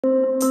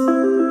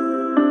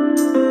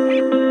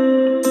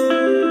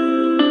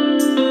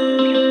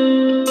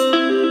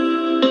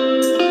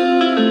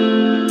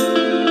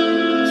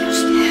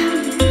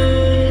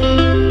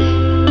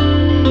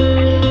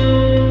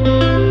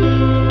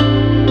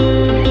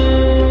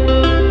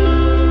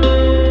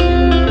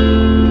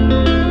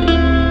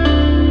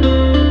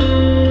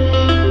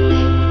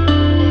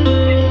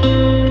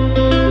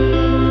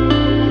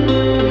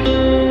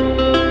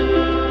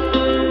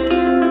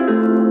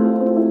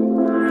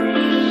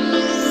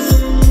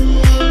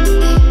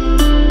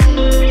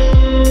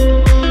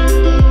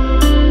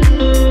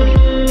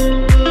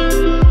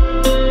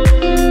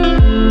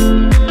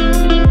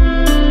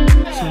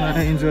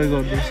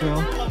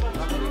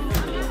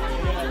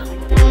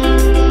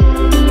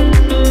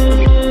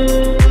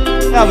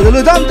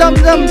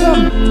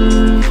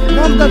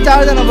Jump,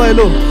 4 जना भयो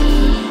लु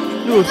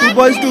 2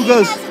 boys 2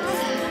 girls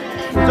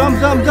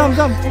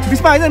jump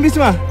बिचमा आइज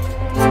बिचमा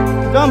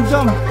jump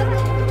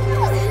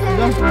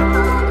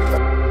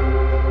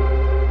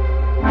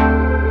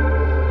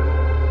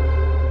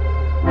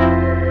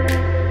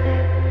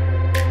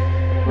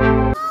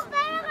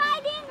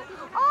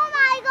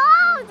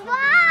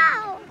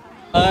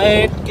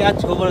क्या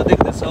छेउबाट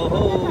देख्दैछौ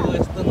हो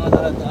यस्तो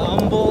नजारा त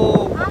अम्बो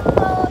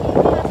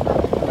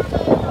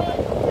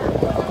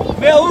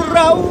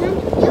बेहुराउ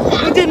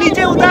मुझे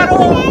नीचे उतारो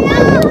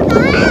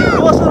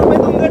 200 रुपए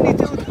दूंगा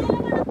नीचे उतारो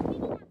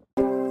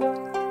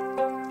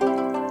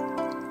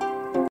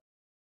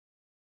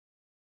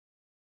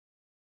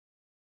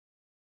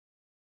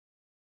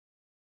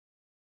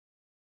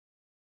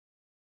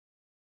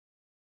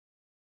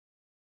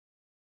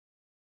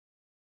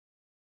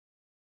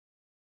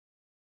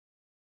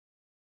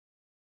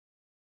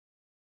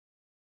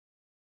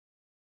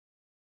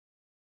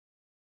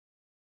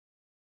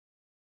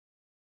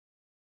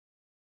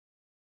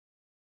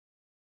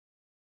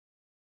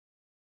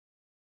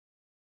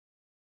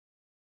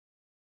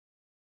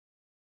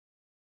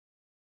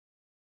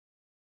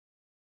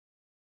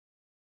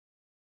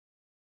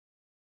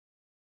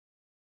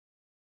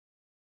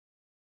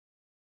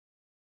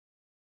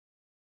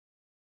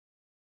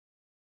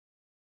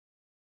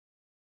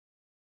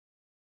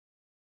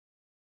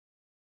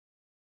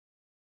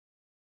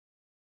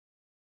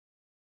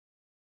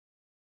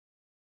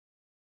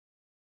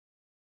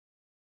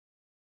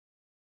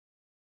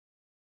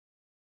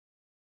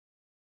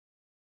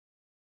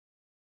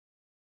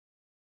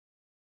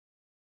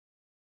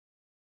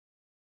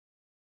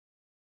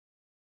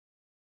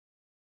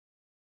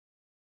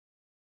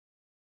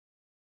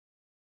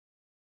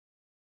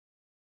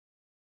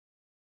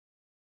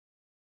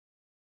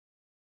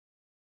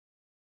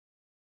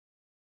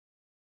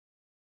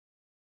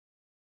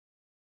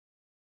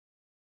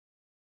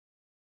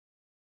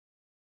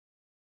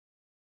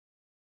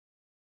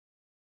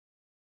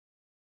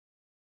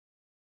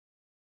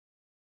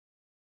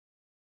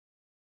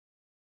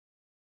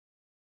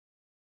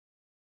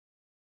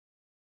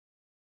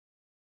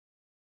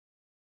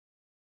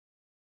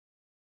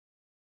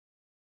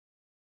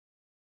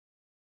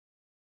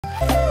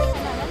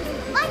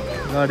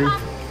गाडी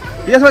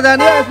यसमा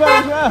जाने यसमा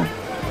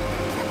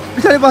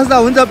पछाडी बस्दा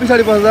हुन्छ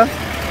पछाडी बस्दा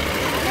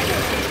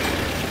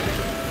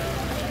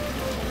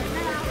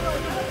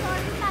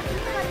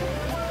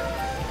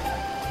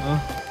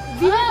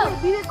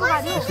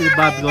यसरी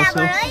बात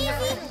गर्छौ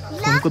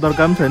फोनको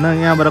दरकार पनि छैन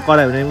यहाँबाट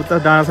करायो भने उता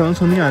डाँडासम्म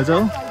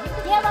सुनिहाल्छौ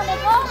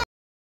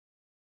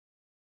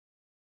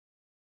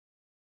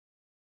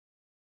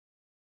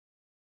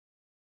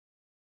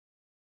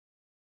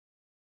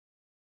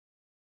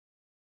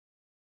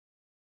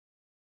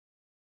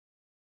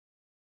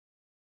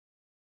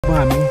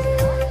हामी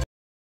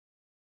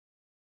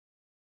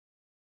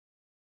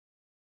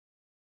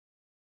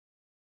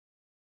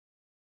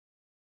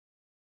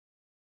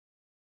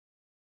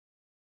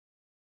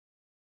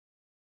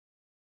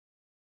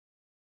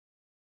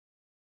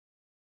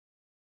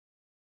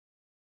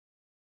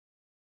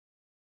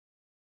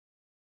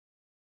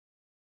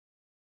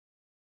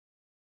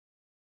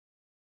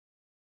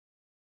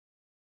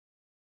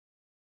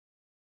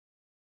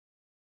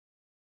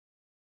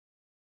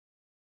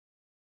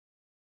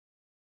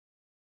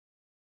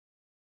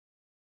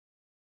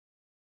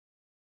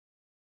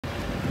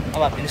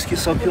अब हामी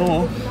निस्किसक्यौँ हो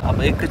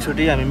अब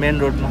एकैचोटि हामी मेन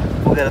रोडमा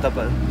पुगेर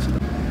तपाईहरु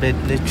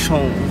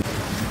भेट्नेछौँ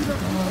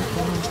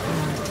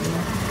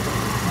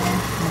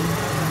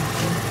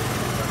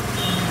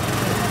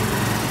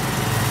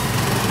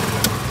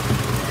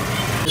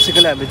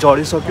त्यसैले हामी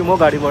झरिसक्यौँ हो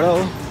गाडीबाट हो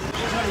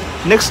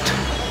नेक्स्ट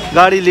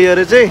गाडी लिएर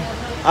चाहिँ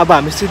अब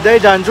हामी सिधै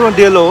जान्छौँ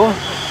डेलो हो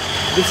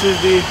दिस इज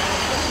द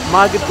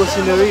मार्केटको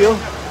सिनेरी हो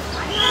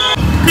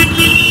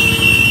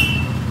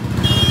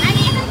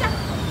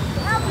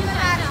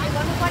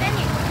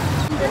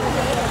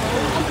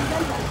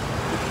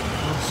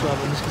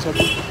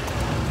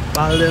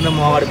पाल्दैन म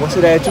अगाडि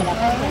बसिरहेको छु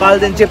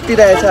पाल्दैन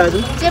चेप्टिरहेछ आज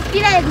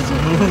चेप्टिरहेको छु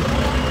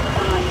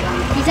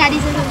पछाडी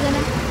छ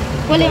सबजना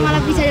कसले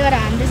मलाई पछाडीबाट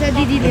हान्दैछ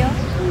दिदीले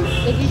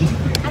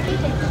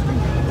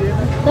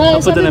हो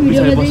सबजना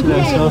पछाडि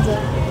बसिरहेको छ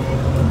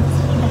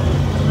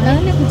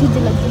नने कुछ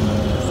लाग्छ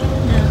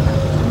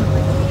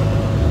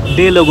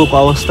डेलोको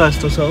अवस्था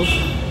यस्तो छ हो।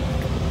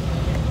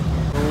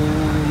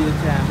 यो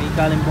चाहिँ हामी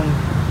कालिम्पोङ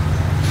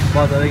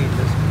बजारै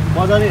हिँड्दैछौँ।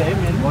 बजारै है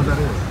मेन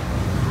बजारै हो।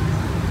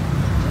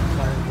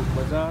 कालिम्पोङ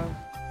बजार।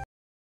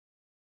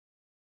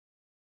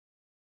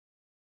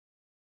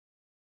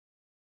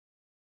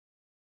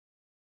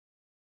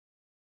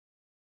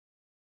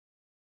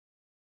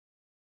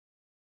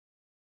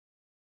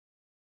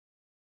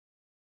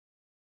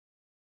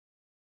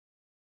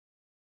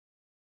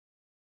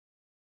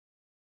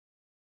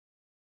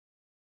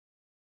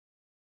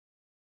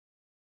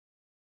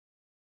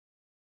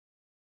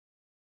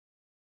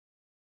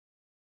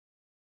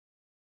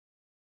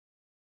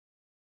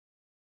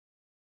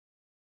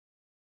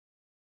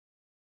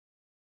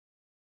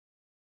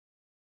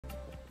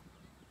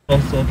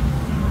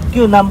 के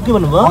नाम के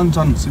भन्नुभयो?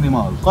 Kanchan cinema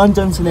hall.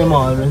 Kanchan cinema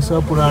hall रहेछ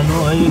पुरानो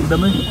है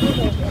एकदमै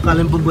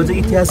कालिम्पोङको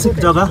चाहिँ ऐतिहासिक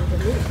जग्गा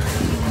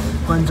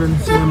कञ्चन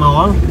सिनेमा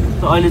हल।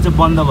 त अहिले चाहिँ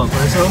बन्द भएको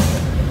रहेछ हो।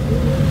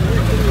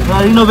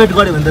 रिनोभेट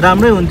गऱ्यो भने त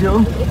राम्रै हुन्थ्यो।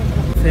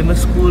 फेमस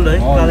स्कुल है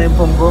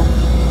कालिम्पोङको,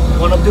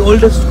 one of the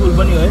oldest school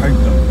पनि है,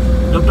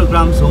 डक्टर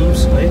ग्राम्स होम्स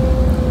है,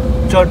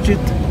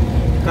 चर्चित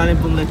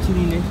कालिम्पोङलाई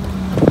चिनिने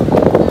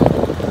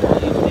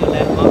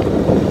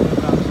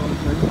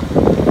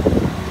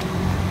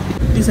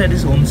साइड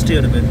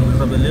होमस्टेहरू भेट्नुहुन्छ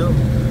तपाईँले हो।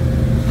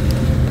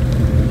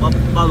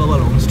 बब्बा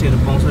होमस्टेहरू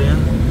पाउँछ यहाँ,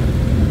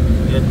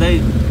 हेर्दै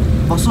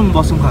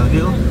बसौँ खालके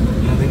हो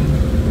यहाँदेखि।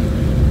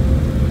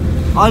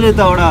 अहिले त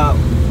एउटा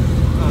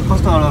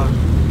कस्तो एउटा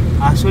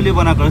हाँसोले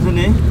बनाएको रहेछ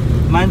नि है,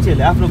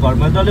 मान्छेहरूले आफ्नो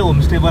घरमा डल्लै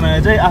होमस्टे बनाएर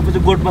चाहिँ आफू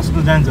चाहिँ गोठ बस्नु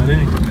जान्छ अरे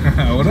नि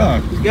हो र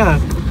क्या।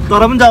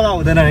 तर पनि जग्गा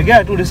हुँदैन अरे क्या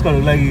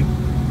टुरिस्टहरूको लागि,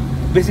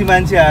 बेसी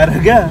मान्छे आएर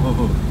क्या।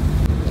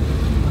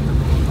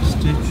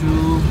 स्ट्याचु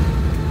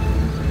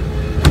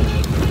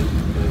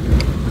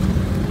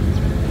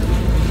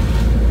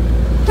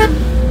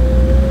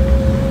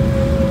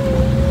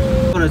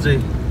चाहिँ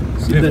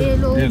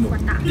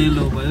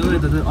डेलो भयो।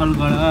 यता चाहिँ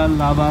अलगढा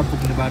लाभा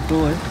पुग्ने बाटो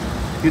है,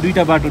 यो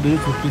दुईवटा बाटोले चाहिँ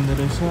छुट्टिँदो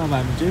रहेछ। अब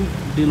हामी चाहिँ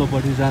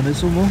डेलोपट्टि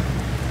जाँदैछौँ म।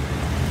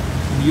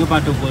 यो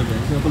बाटो गयो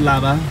भने चाहिँ अब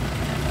लाभा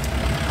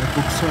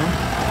पुग्छ।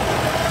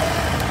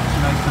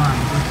 राइटमा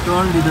हामी चाहिँ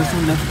टर्न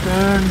लिँदैछौँ, लेफ्ट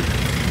टर्न।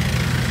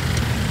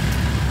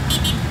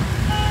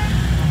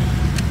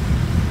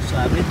 सो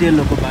हामी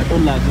डेलोको बाटो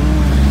लाग्यौँ।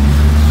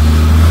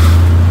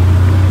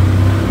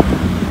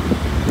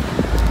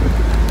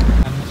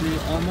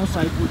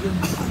 आइपुग्यो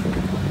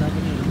भन्दा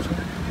पनि हुन्छ।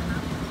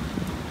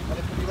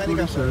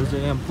 टुरिस्टहरू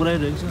चाहिँ यहाँ पुरै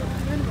रहेछ।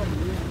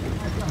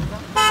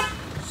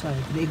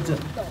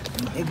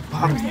 एक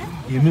भाग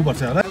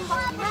हिँड्नुपर्छ होला।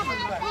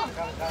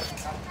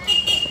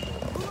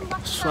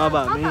 सो अब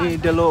हामी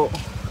डेलो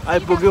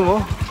आइपुग्यौँ हो।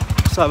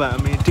 सो अब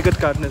हामी टिकट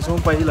काट्नेछौँ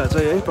पहिला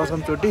चाहिँ है,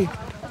 प्रथमचोटि।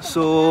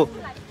 सो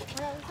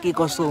के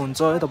कस्तो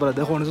हुन्छ है तपाईँलाई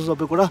देखाउने छु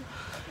सबै कुरा।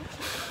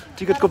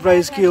 टिकटको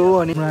प्राइस के हो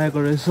अनि आएको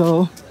रहेछ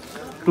हो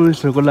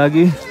टुरिस्टहरूको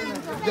लागि।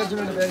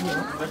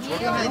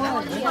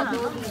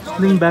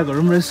 स्लिङ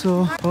ब्यागहरू पनि रहेछ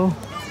हो।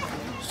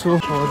 सो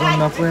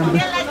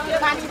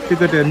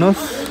टिकट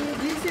हेर्नुहोस्।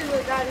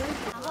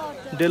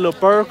 डेलो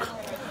park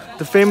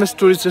the famous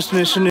tourist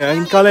destination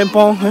in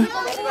Kalimpong है।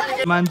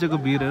 मान्छेको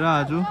भिड हेर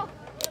आज।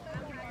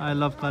 आई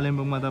लभ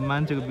कालिम्पोङमा त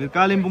मान्छेको भिड।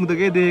 कालिम्पोङ त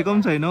केही देखेको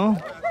पनि छैन हो।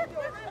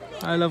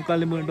 आई लभ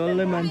कालिम्पोङ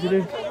डल्लै मान्छेले।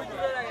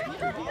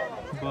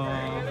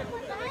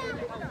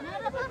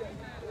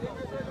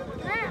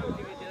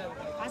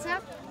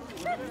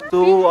 So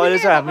अहिले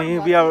चाहिँ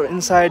हामी we are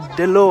inside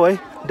Delo है,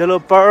 Delo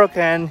Park,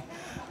 and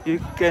you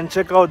can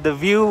check out the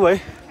view है।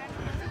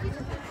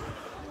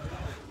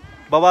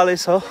 बबालै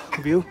छ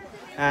view,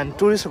 and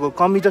टुरिस्टहरूको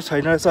कमी त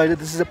छैन रहेछ अहिले।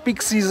 This is a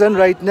peak season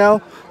right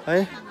now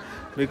है,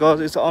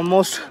 because it's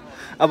almost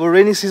अब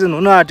rainy season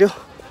हुन आँट्यो।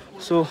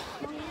 So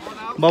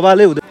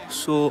बबालै हुँदै।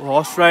 So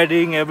horse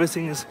riding,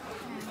 everything is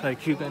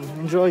like you can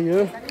enjoy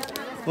here।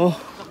 हो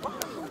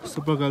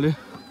यस्तो प्रकारले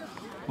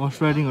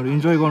horse ridingहरू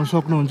इन्जोय गर्न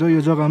सक्नुहुन्छ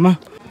यो जग्गामा।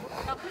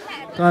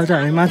 तर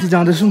चाहिँ हामी माथि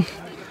जाँदैछौँ,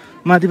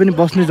 माथि पनि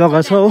बस्ने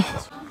जग्गा छ हो।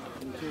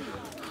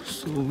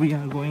 So we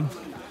are going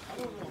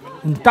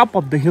in top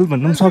of the hill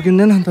भन्नु पनि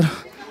सकिँदैन, तर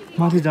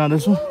माथि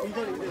जाँदैछौँ।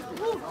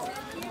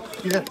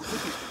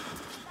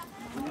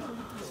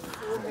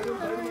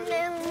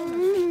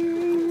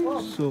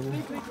 सो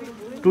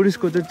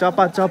टुरिस्टको चाहिँ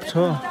चपाचप छ।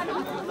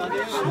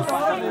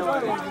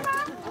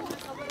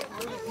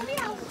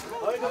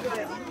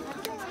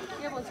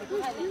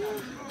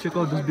 Check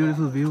out this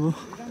beautiful view.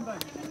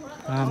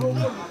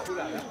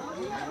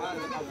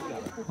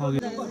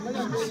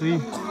 See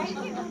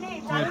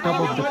top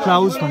of the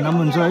clouds भन्दा पनि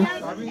हुन्छ है।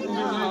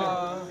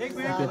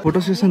 फोटो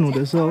सेसन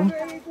हुँदैछ हो।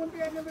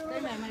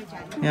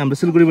 यहाँ हाम्रो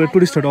सिलगढीबाट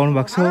टुरिस्टहरू आउनु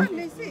भएको छ।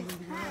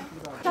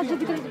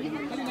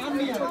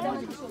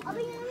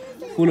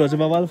 फुलहरू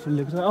चाहिँ बबाल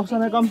फुलेको छ।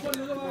 अप्सन कम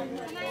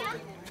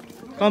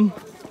कम।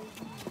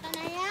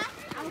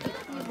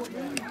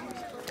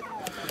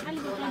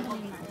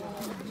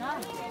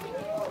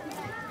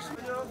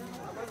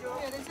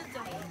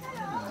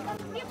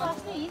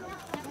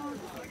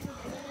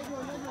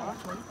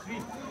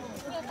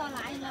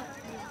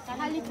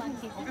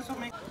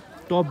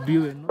 टप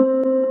भ्यू हेर्नु।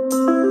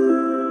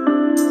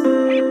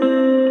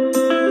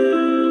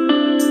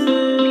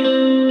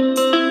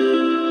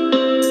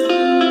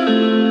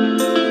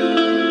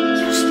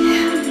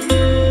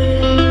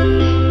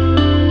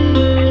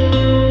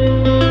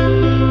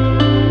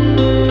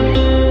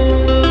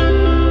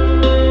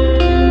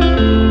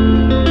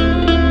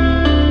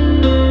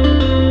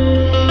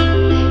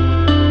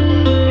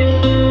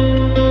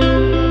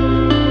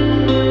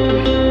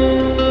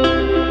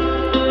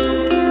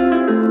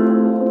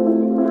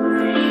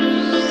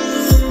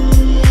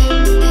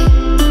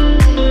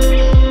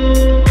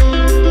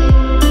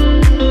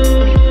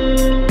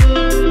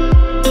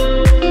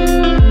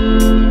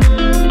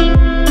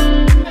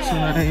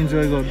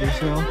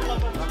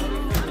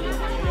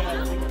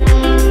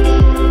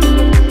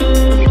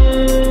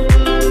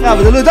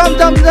 लु jump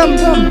jump jump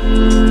jump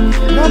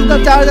jump त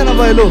 4 जना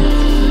भयो लु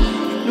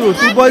लु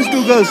 2 boys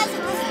 2 girls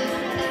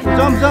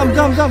jump jump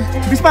jump jump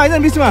बिचमा आइज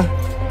बिचमा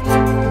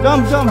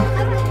जम्प जम्प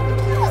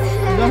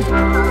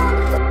जम्प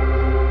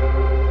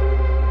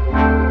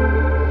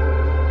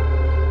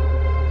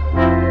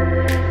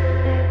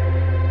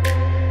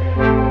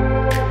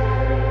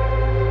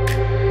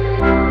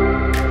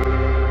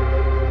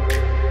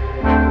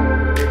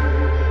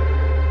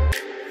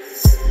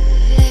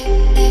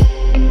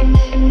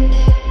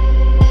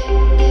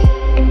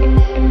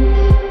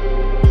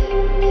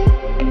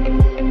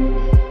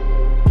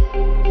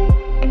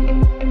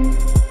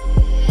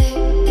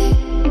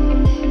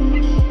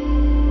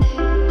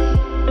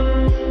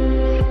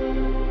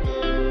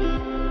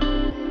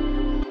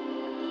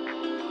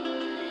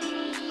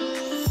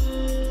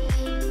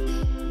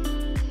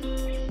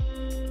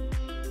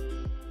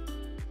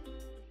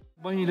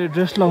बहिनीले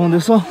ड्रेस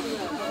लगाउँदैछ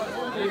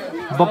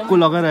बक्कु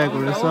लगाइरहेको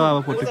रहेछ अब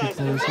फोटो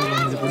खिच्ने रहेछ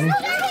बहिनीले पनि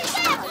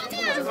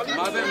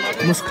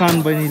मुस्कान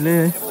बहिनीले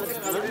है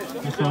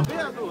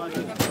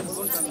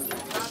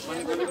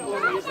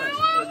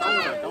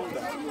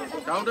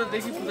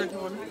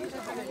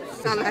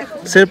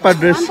शेर्पा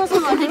ड्रेस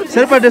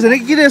होइन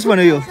के ड्रेस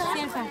भन्यो यो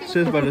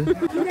शेर्पा ड्रेस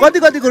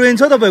कतिको रेन्ज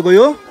छ तपाईँको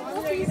यो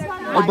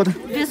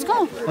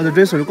हजुर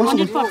ड्रेसहरू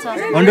कस्तो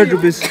 100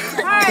 रुपिस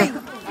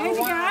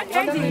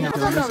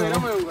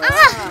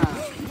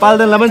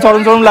पाल्देनलाई पनि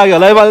चढाउनु लाग्यो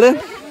होला है पाल्देन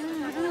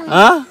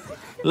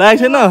लागेको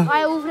छैन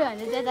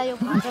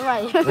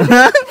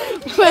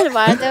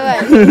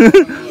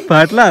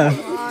फाट्ला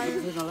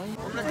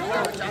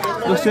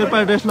शेर्पा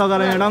ड्रेस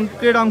लगाएर यहाँ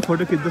डङ्कै डङ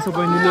फोटो खिच्दैछ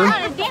बहिनीले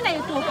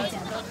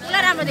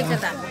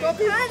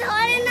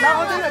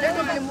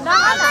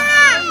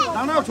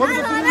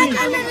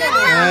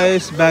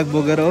ब्याग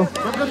बोकेर हो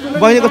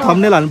बहिनीको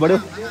थम्बनेल हाल्नु पर्यो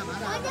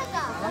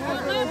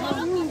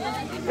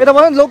यता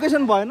भएन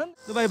लोकेसन भएन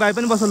भाइ भाइ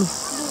पनि बस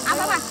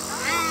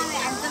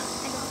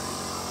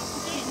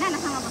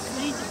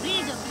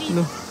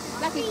लु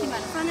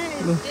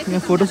यहाँ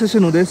फोटो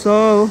सेसन हुँदैछ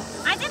हो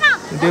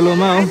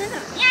डेलोमा हो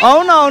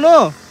आउनु आउनु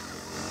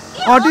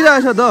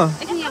अटिरहेछ त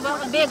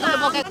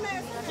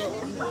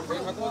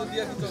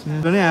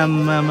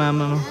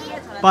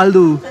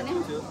पाल्दु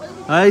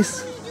हाइस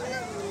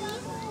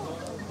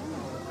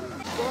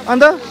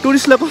अन्त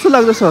टुरिस्टलाई कस्तो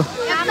लाग्दैछ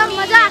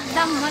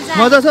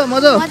मजा छ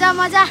मजा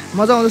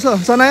आउँदैछ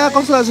सनाया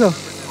कस्तो लाग्छ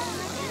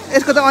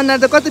यसको त अनुहार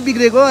त कति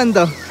बिग्रेको अन्त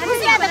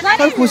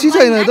खुसी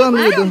छैन त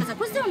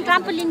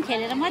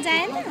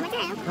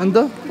अन्त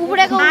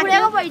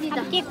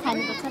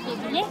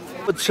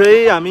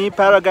चाहिँ हामी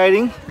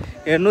प्याराग्लाइडिङ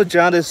हेर्नु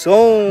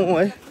जाँदैछौँ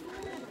है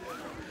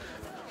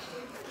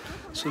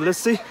सो लेट्स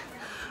सी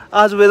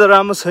आज वेदर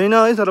राम्रो छैन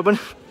है तर पनि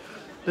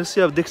लेट्स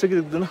सी अब देख्छ कि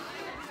देख्दैन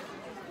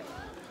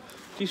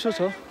चिसो छ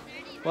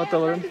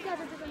वातावरण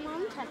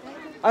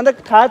अन्त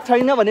थाहा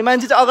छैन भने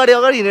मान्छे चाहिँ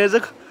अगाडि हिँडेर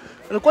चाहिँ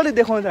अन्त कसले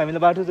देखाउँछ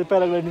हामीलाई बाटो चाहिँ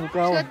प्याराग्लाइडिङ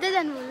कहाँ हो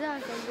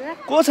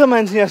को छ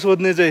मान्छे यहाँ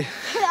सोध्ने चाहिँ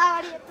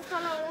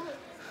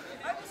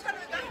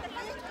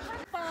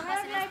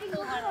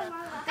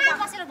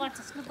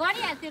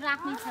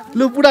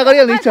लु पुरा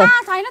गरिहाल्ने इच्छा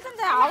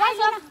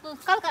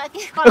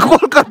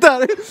कोलकाता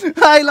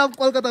आई लभ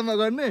कोलकातामा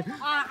गर्ने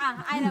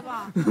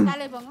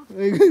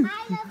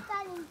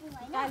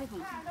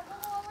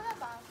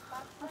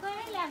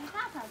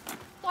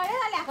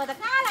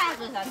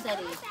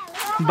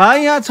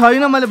भाइ यहाँ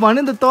छैन मैले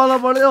भने नि त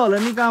तलबाटै होला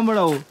नि कहाँबाट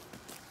हो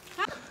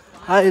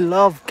I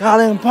love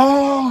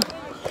Kalimpong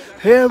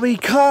here we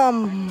come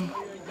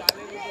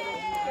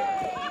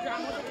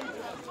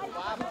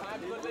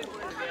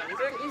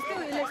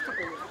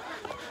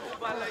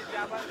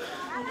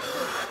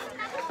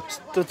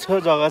यस्तो छ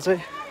जग्गा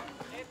चाहिँ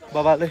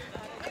बाबाले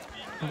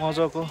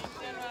मजाको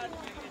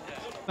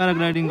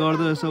प्याराग्लाइडिङ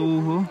गर्दो रहेछ ऊ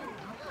हो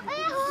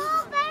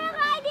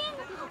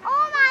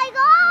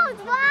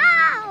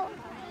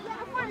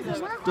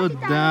यस्तो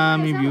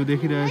दामी भ्यू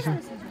देखिरहेछ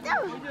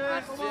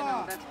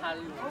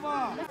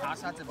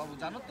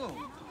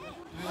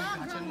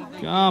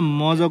क्या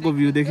मजाको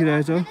भ्यू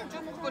देखिरहेछ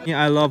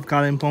आई लभ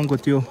कालिम्पोङको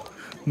त्यो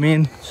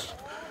मेन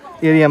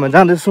एरियामा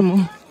जाँदैछु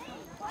म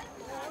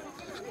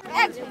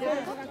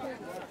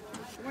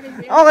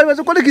अगाडिमा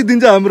चाहिँ कसले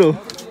खिचिदिन्छ हाम्रो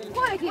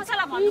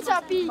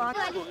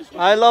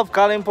आई लभ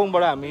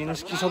कालिम्पोङबाट हामी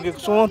निस्किसकेको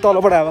छौँ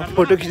तलबाट अब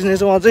फोटो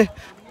खिच्नेछौँ अझै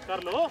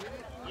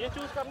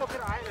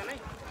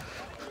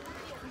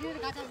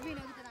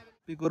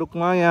पिकको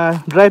रुखमा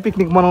यहाँ ड्राई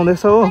पिकनिक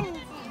मनाउँदैछ हो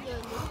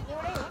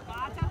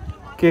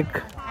केक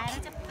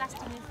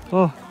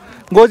हो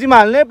गोजीमा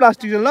हाल्ने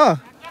प्लास्टिक ल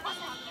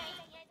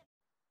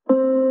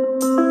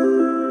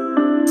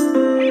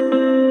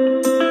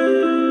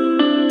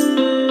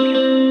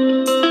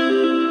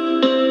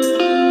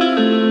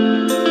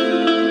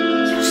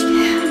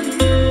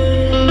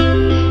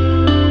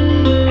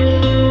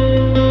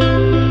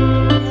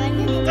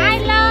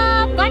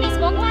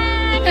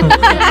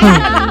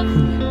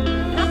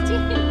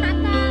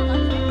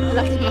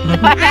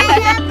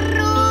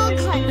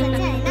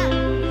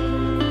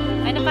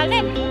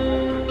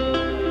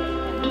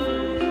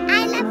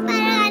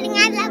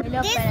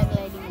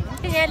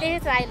त्यहाँ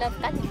लेखेको छ आई लभ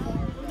कालिम्पोङ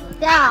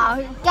त्यहाँ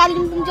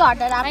कालिम्पोङ चाहिँ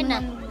हटेर होइन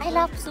आई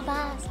लभ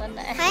सुभाष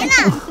भन्दा हैन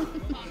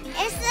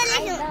यस्तो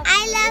लेख्नु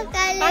आई लभ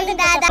कालिम्पोङ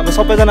दादा अब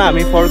सबैजना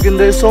हामी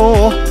फर्किँदैछौँ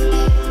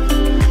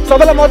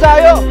सबैलाई मजा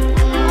आयो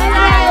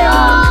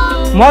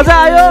मजा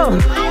आयो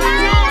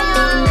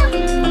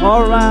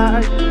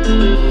अलराइट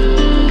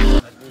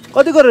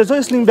कति गरेर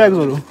छ स्लिङ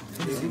ब्याग्सहरू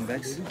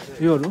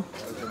योहरू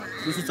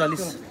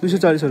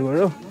 240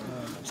 गरेर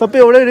सबै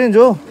एउटै रेन्ज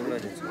हो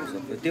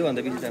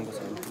त्योभन्दा बेसी दामको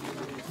छ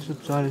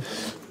 240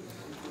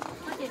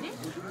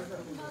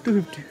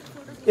 250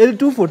 यदि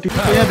 240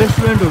 यहाँ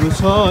रेस्टुरेन्टहरू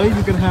छ है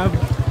यु क्यान ह्याभ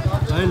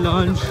है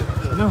लन्च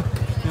होइन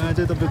यहाँ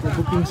चाहिँ तपाईँको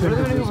बुकिङ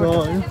सेन्टरहरू छ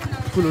है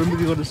फुलहरू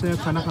बिक्री गर्दैछ यहाँ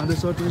खाना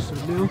खाँदैछ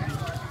टुरिस्टहरूले हो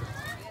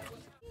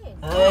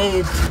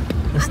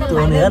यस्तो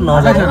हो नि यार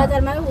नजाने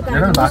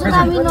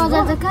हामी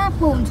नजर चाहिँ कहाँ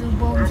पाउँछ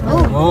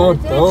हो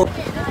त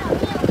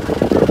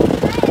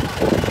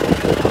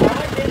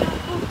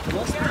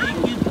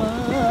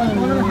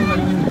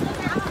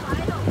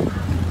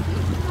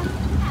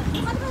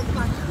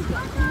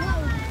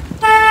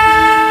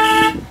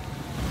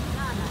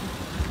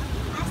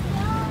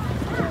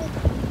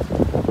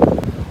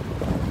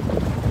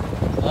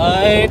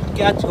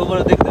क्या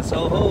छेउबाट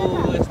देख्दैछौ हो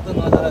यस्तो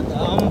नजारा त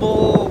अम्बो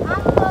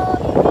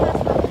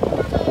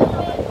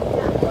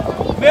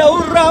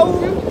बेहुराउ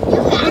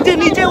नीचे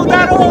नीचे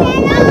उतारो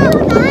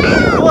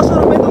 200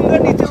 रुपैयाँ दूंगा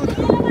नीचे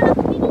उतारो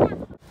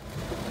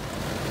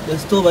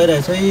यस्तो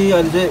भइरहेछ है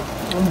अहिले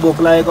चाहिँ भोक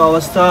लागेको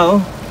अवस्था हो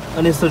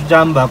अनि यस्तो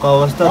जाम भएको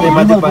अवस्था त्यही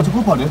माथि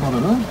को पर्यो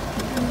तपाईहरु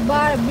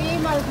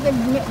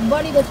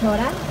बढीको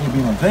छोरा ए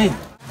बिमल चाहिँ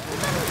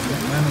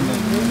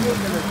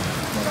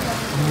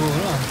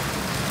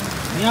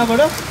यहाँबाट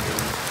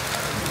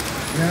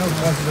यहाँ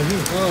बसेछ कि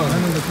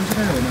आनन्द खुसी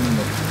नै हो आनन्द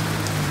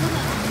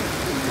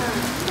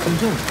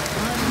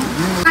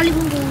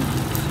कालिम्पोङ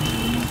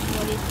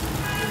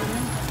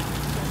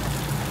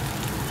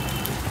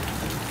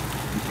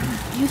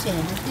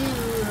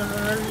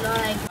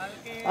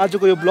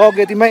आजको यो ब्लग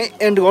यतिमै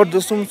एन्ड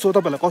गर्दैछौँ सो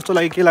तपाईँहरूलाई कस्तो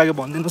लाग्यो के लाग्यो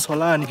भनिदिनुहोस्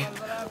होला अनि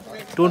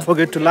don't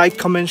forget to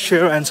like comment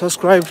share and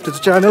subscribe to the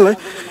channel है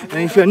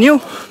and if you are new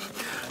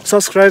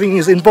subscribing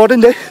is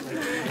important है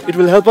it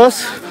will help us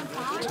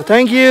so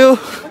thank you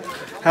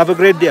have a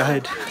great day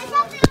ahead